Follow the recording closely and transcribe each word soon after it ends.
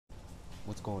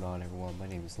What's going on, everyone? My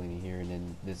name is Lenny here, and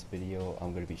in this video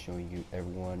I'm going to be showing you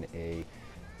everyone a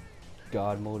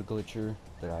god mode glitcher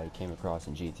that I came across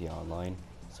in GTA Online.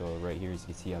 So right here, as you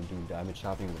can see, I'm doing diamond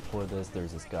shopping. Before this,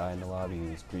 there's this guy in the lobby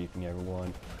who's griefing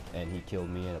everyone, and he killed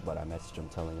me, but I messaged him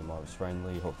telling him I was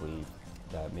friendly. Hopefully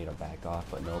that made him back off,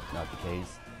 but nope, not the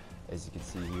case. As you can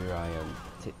see here,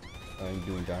 I'm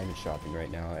doing diamond shopping right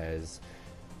now as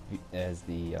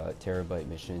the terabyte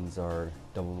missions are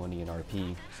double money in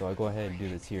RP. So I go ahead and do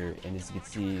this here, and as you can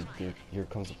see, here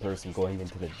comes a person going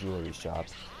into the jewelry shop.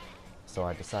 So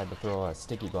I decide to throw a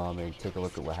sticky bomb and take a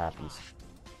look at what happens.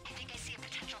 I think I see a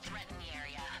potential threat in the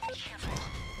area. Be careful.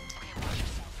 Okay, watch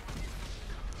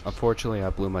yourself. Unfortunately, I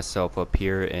blew myself up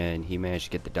here, and he managed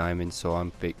to get the diamonds. So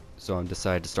I'm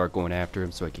decided to start going after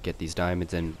him so I could get these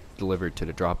diamonds and deliver it to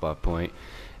the drop-off point.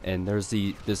 And there's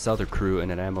this other crew in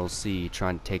an MLC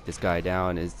trying to take this guy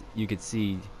down. As you could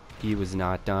see, he was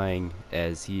not dying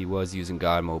as he was using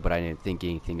God mode, but I didn't think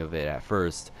anything of it at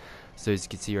first. So as you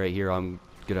can see right here, I'm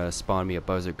gonna spawn me a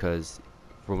buzzer because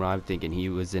from what I'm thinking, he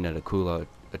was in an Akula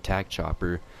attack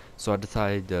chopper. So I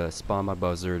decided to spawn my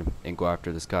buzzard and go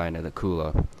after this guy in an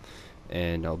Akula.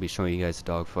 And I'll be showing you guys a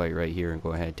dogfight right here, and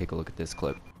go ahead and take a look at this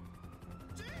clip.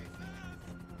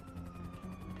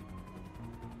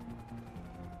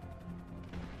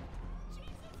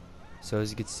 So as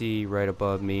you can see right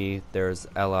above me, there's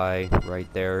Li right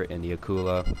there in the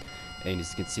Akula. And as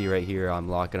you can see right here, I'm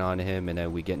locking onto him, and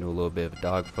then we get into a little bit of a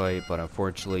dogfight. But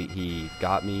unfortunately, he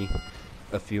got me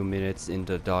a few minutes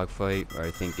into the dogfight, or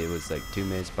I think it was like 2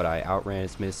 minutes, but I outran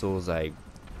his missiles. I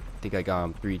think I got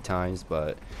him 3 times,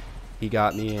 but he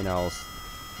got me, and I'll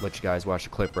let you guys watch the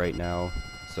clip right now.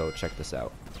 So check this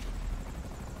out.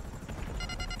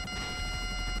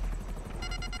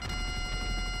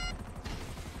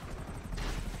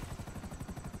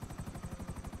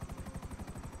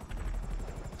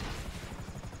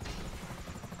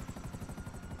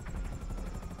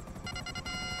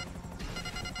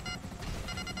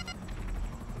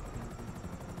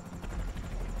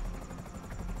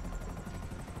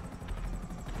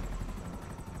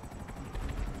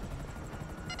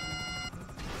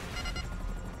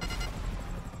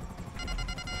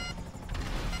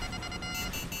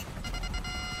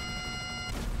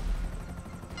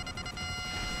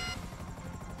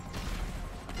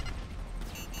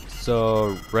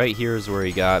 So right here is where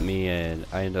he got me, and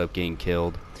I ended up getting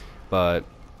killed. But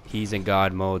he's in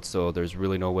God mode, so there's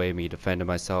really no way of me defending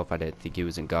myself. I didn't think he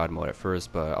was in God mode at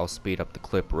first, but I'll speed up the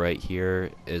clip right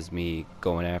here as me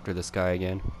going after this guy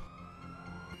again.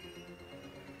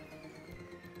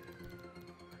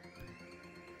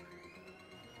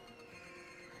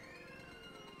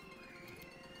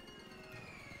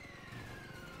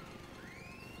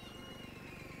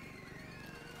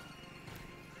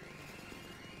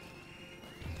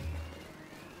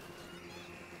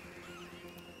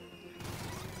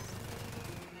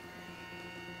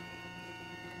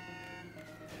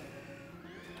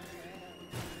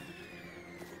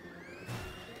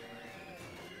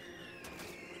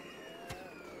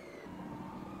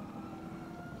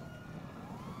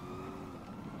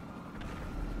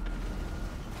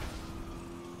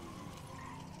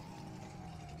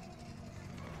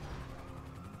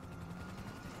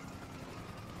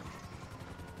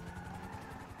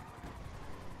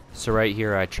 So right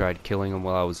here I tried killing him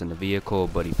while I was in the vehicle,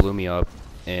 but he blew me up,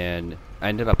 and I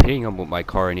ended up hitting him with my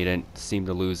car, and he didn't seem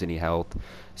to lose any health.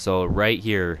 So right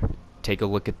here, take a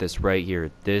look at this right here.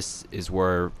 This is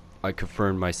where I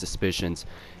confirmed my suspicions.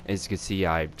 As you can see,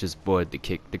 I just voted to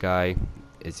kick the guy.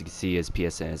 As you can see, his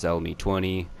PSN is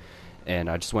LME20,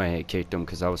 and I just went ahead and kicked him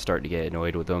because I was starting to get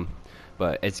annoyed with him.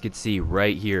 But as you can see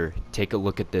right here, take a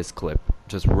look at this clip.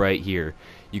 Just right here,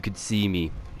 you could see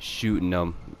me shooting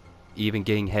him, even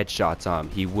getting headshots on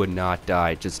him. He would not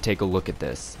die. Just take a look at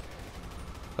this.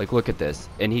 Like, look at this.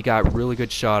 And he got really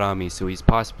good shot on me, so he's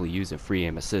possibly using free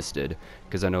aim assisted,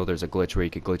 because I know there's a glitch where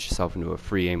you could glitch yourself into a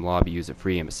free aim lobby using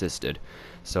free aim assisted.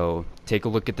 So take a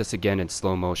look at this again in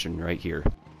slow motion right here.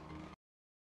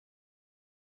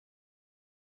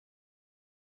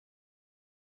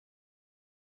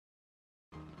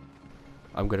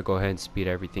 I'm gonna go ahead and speed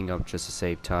everything up just to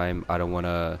save time. I don't want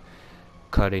to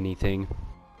cut anything.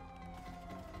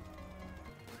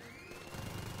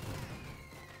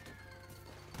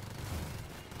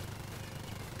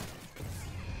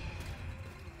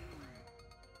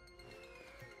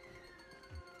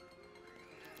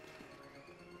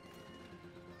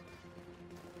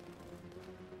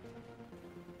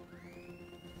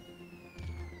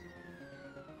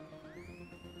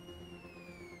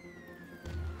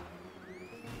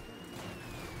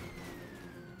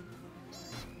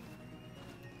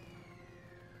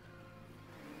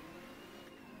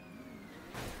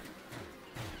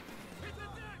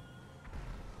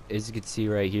 as you can see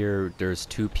right here, there's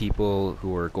two people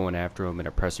who are going after him in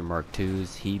oppressor mark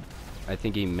 2s. I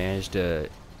think he managed to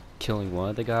killing one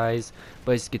of the guys,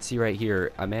 but as you can see right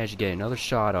here, I managed to get another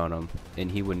shot on him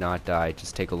and he would not die.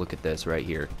 Just take a look at this right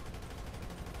here.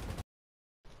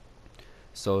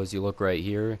 So as you look right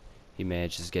here, he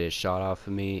manages to get his shot off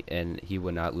of me and he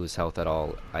would not lose health at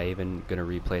all. I even gonna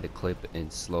replay the clip in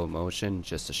slow motion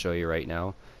just to show you right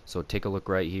now. So take a look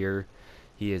right here.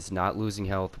 He is not losing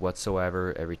health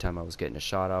whatsoever every time I was getting a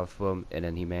shot off of him, and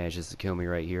then he manages to kill me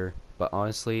right here. But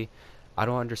honestly, I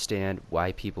don't understand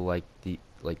why people like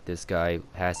this guy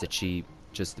has to cheat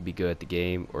just to be good at the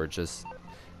game, or just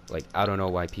like, I don't know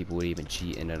why people would even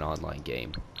cheat in an online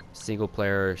game. Single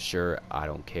player, sure, I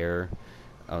don't care.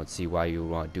 I don't see why you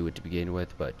would want to do it to begin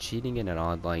with, but cheating in an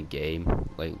online game,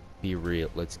 like, be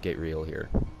real, let's get real here.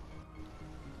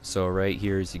 So right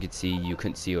here, as you can see, you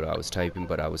couldn't see what I was typing,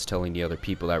 but I was telling the other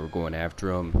people that were going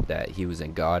after him that he was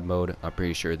in God mode. I'm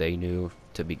pretty sure they knew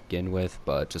to begin with,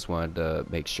 but just wanted to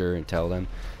make sure and tell them.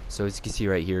 So as you can see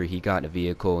right here, he got in a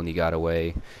vehicle and he got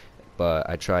away. But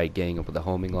I tried getting him with a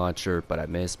homing launcher, but I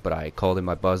missed. But I called in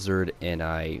my buzzard and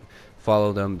I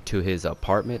followed him to his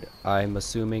apartment, I'm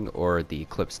assuming, or the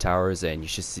Eclipse Towers, and you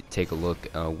should take a look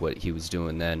at what he was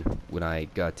doing then when I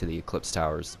got to the Eclipse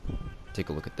Towers. Take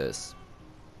a look at this.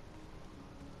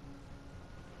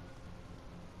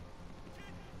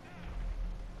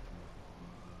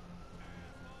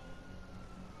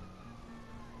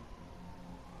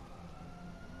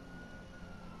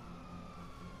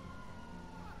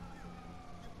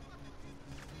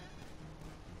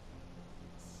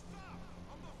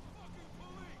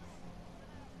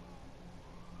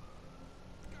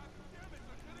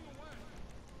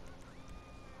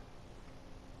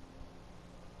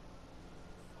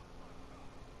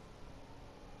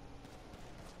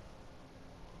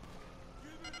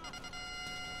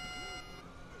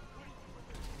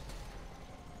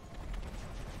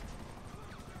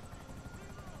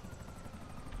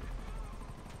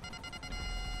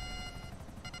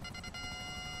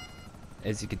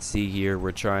 As you can see here,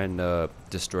 we're trying to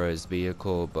destroy his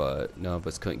vehicle, but none of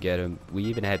us couldn't get him. We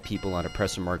even had people on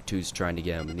oppressor mark 2s trying to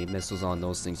get him, and the missiles on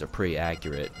those things are pretty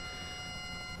accurate.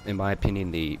 In my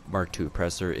opinion, the Mark II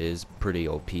oppressor is pretty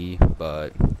OP,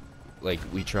 but like,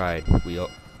 we tried.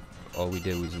 All we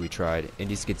did was we tried.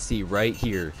 And as you can see right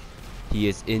here, he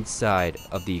is inside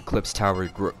of the Eclipse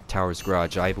Tower's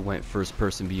garage. I even went first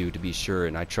person view to be sure,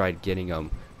 and I tried getting him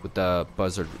with the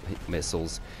buzzard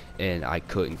missiles, and I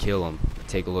couldn't kill him.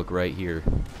 Take a look right here.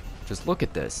 Just look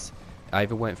at this. I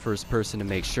even went first person to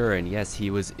make sure, and yes,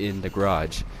 he was in the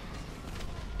garage.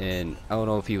 And I don't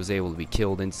know if he was able to be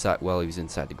killed inside while he was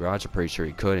inside the garage. I'm pretty sure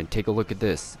he could. And take a look at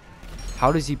this.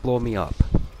 How does he blow me up?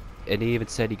 And he even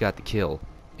said he got the kill.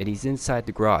 And he's inside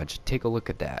the garage. Take a look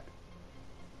at that.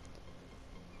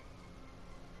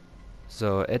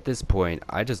 So at this point,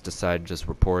 I just decided just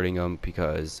reporting him,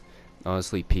 because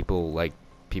honestly, people like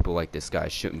this guy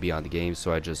shouldn't be on the game.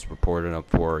 So I just reported him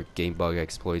for game bug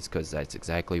exploits, because that's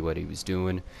exactly what he was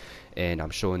doing. And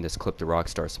I'm showing this clip to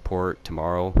Rockstar support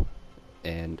tomorrow,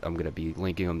 and I'm gonna be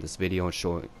linking them this video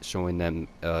and showing them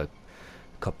a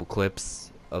couple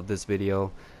clips of this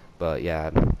video. But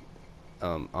yeah,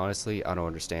 honestly, I don't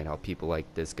understand how people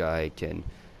like this guy can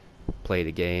play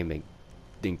the game and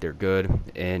think they're good.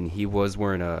 And he was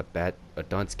wearing a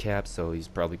dunce cap, so he's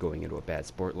probably going into a bad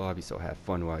sport lobby, so have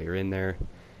fun while you're in there.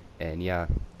 And yeah,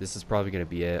 this is probably gonna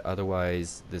be it.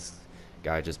 Otherwise, this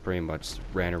guy just pretty much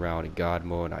ran around in God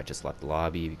mode, and I just left the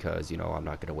lobby because, you know, I'm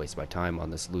not gonna waste my time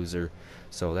on this loser.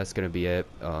 So that's gonna be it.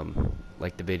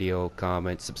 Like the video,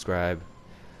 comment, subscribe,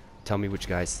 tell me what you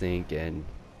guys think, and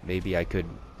maybe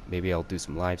I'll do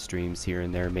some live streams here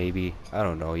and there, maybe. I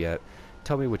don't know yet.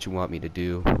 Tell me what you want me to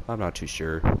do. I'm not too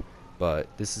sure,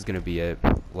 but this is gonna be it.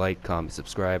 Like, comment,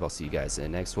 subscribe. I'll see you guys in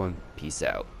the next one. Peace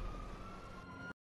out.